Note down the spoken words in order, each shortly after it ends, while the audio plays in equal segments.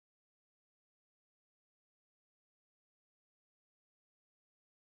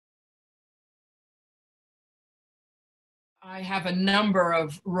I have a number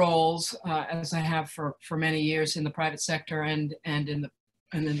of roles, as I have for many years in the private sector and in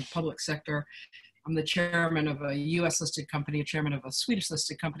the public sector. I'm the chairman of a US listed company, chairman of a Swedish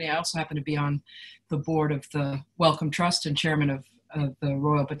listed company. I also happen to be on the board of the Wellcome Trust and chairman of the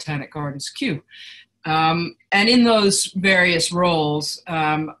Royal Botanic Gardens, Kew. And in those various roles,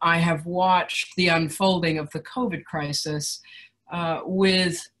 I have watched the unfolding of the COVID crisis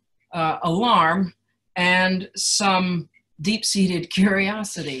with alarm and some deep-seated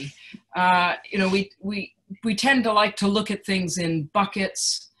curiosity. We tend to like to look at things in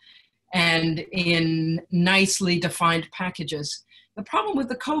buckets and in nicely defined packages. The problem with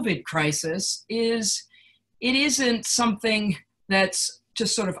the COVID crisis is it isn't something that's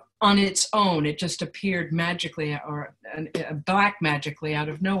just sort of on its own. It just appeared magically or black magically out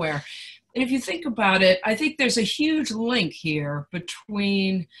of nowhere. And if you think about it, I think there's a huge link here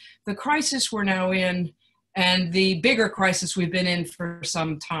between the crisis we're now in and the bigger crisis we've been in for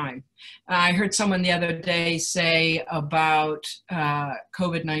some time. I heard someone the other day say about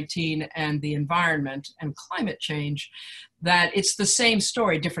COVID-19 and the environment and climate change that it's the same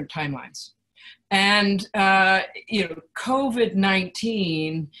story, different timelines. And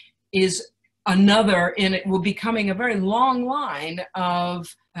COVID-19 is another, and it will be becoming a very long line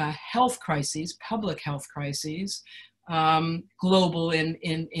of health crises, public health crises, global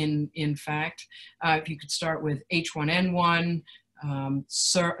in fact. If you could start with H1N1,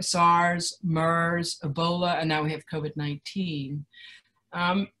 SARS, MERS, Ebola, and now we have COVID-19.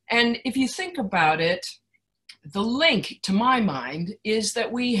 And if you think about it, the link to my mind is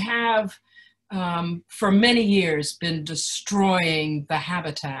that we have for many years been destroying the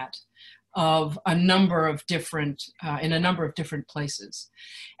habitat of a number of different, in a number of different places.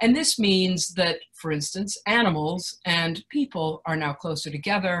 And this means that, for instance, animals and people are now closer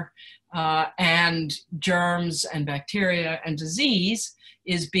together, and germs and bacteria and disease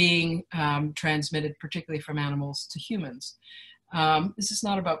is being transmitted, particularly from animals to humans. This is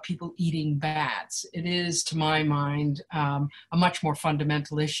not about people eating bats. It is, to my mind, a much more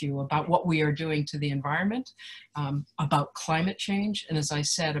fundamental issue about what we are doing to the environment, about climate change, and as I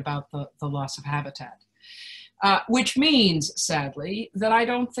said, about the loss of habitat. Which means, sadly, that I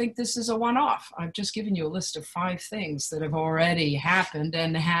don't think this is a one-off. I've just given you a list of 5 things that have already happened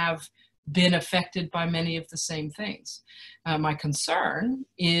and have been affected by many of the same things. My concern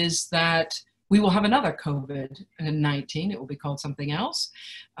is that we will have another COVID-19. It will be called something else.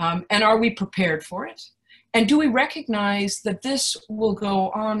 And are we prepared for it? And do we recognize that this will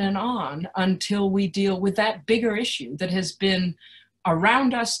go on and on until we deal with that bigger issue that has been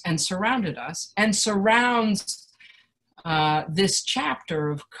around us and surrounded us and surrounds this chapter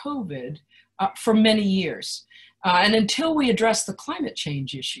of COVID for many years? And until we address the climate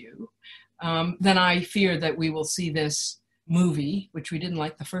change issue, then I fear that we will see this movie, which we didn't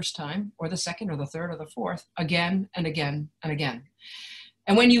like the first time, or the second, or the third, or the fourth, again and again and again.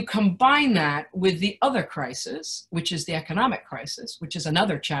 And when you combine that with the other crisis, which is the economic crisis, which is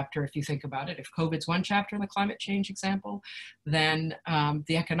another chapter if you think about it, if COVID's one chapter in the climate change example, then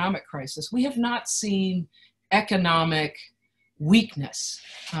the economic crisis, we have not seen economic weakness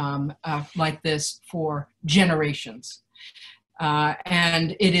like this for generations.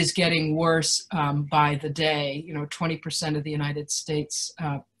 And it is getting worse by the day. 20% of the United States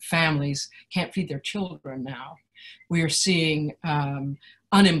families can't feed their children now. We are seeing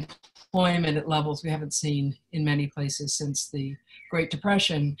unemployment at levels we haven't seen in many places since the Great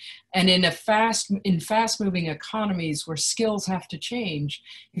Depression. And in fast-moving economies where skills have to change,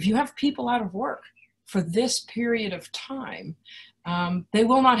 if you have people out of work for this period of time, they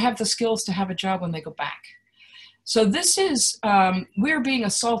will not have the skills to have a job when they go back. So this is, we're being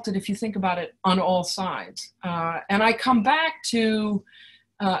assaulted, if you think about it, on all sides. And I come back to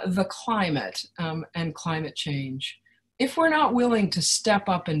the climate and climate change. If we're not willing to step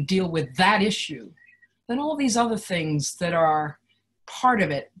up and deal with that issue, then all these other things that are part of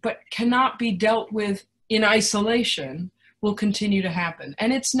it, but cannot be dealt with in isolation, will continue to happen.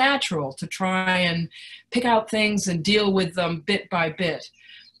 And it's natural to try and pick out things and deal with them bit by bit.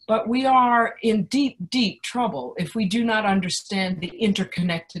 But we are in deep, deep trouble if we do not understand the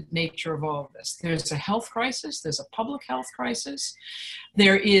interconnected nature of all of this. There's a health crisis, there's a public health crisis,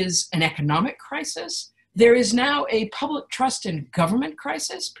 there is an economic crisis, there is now a public trust in government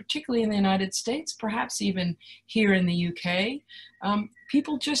crisis, particularly in the United States, perhaps even here in the UK.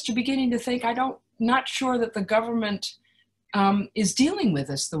 People just are beginning to think, not sure that the government is dealing with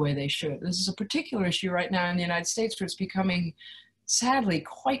this the way they should. This is a particular issue right now in the United States where it's becoming sadly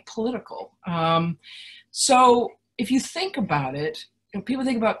quite political. So if you think about it, people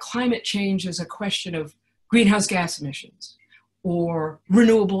think about climate change as a question of greenhouse gas emissions or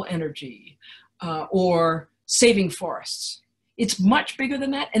renewable energy or saving forests. It's much bigger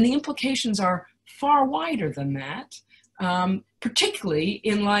than that, and the implications are far wider than that, particularly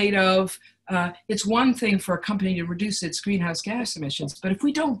in light of it's one thing for a company to reduce its greenhouse gas emissions, but if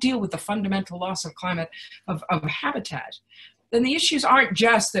we don't deal with the fundamental loss of climate, of habitat, then the issues aren't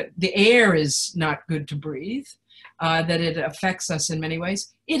just that the air is not good to breathe, that it affects us in many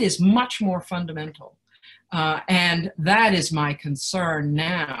ways. It is much more fundamental. And that is my concern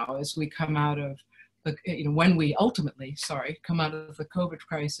now as we come out of the, when we ultimately, come out of the COVID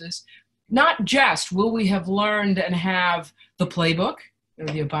crisis. Not just will we have learned and have the playbook.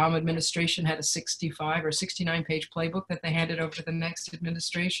 The Obama administration had a 65 or 69 page playbook that they handed over to the next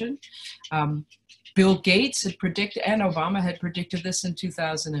administration. Bill Gates had predicted, and Obama had predicted this in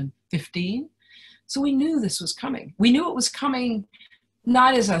 2015. So we knew this was coming. We knew it was coming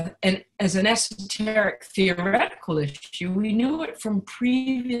not as an esoteric theoretical issue. We knew it from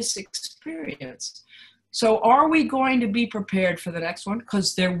previous experience. So are we going to be prepared for the next one?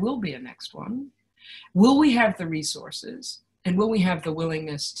 Because there will be a next one. Will we have the resources? And will we have the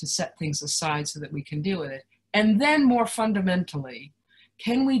willingness to set things aside so that we can deal with it? And then more fundamentally,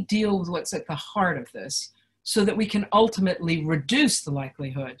 can we deal with what's at the heart of this so that we can ultimately reduce the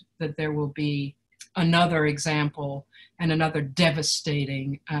likelihood that there will be another example and another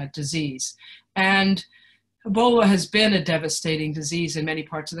devastating disease? And Ebola has been a devastating disease in many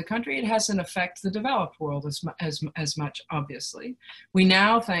parts of the country. It hasn't affected the developed world as much, obviously. We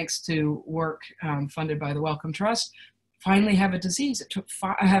now, thanks to work funded by the Wellcome Trust, finally have a disease. It took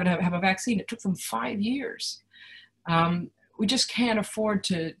have a vaccine. It took them 5 years. We just can't afford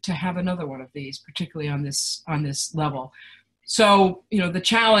to have another one of these, particularly on this level. So, the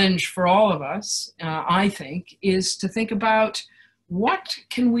challenge for all of us, I think, is to think about what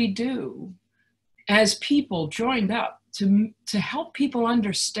can we do as people joined up to help people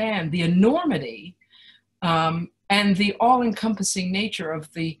understand the enormity and the all-encompassing nature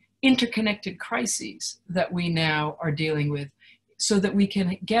of the interconnected crises that we now are dealing with, so that we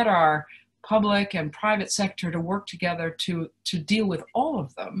can get our public and private sector to work together to deal with all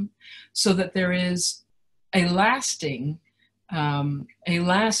of them, so that there is a lasting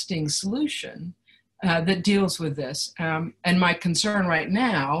solution that deals with this. And my concern right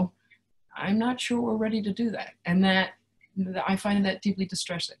now, I'm not sure we're ready to do that. And that I find that deeply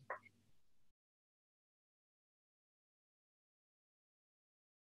distressing.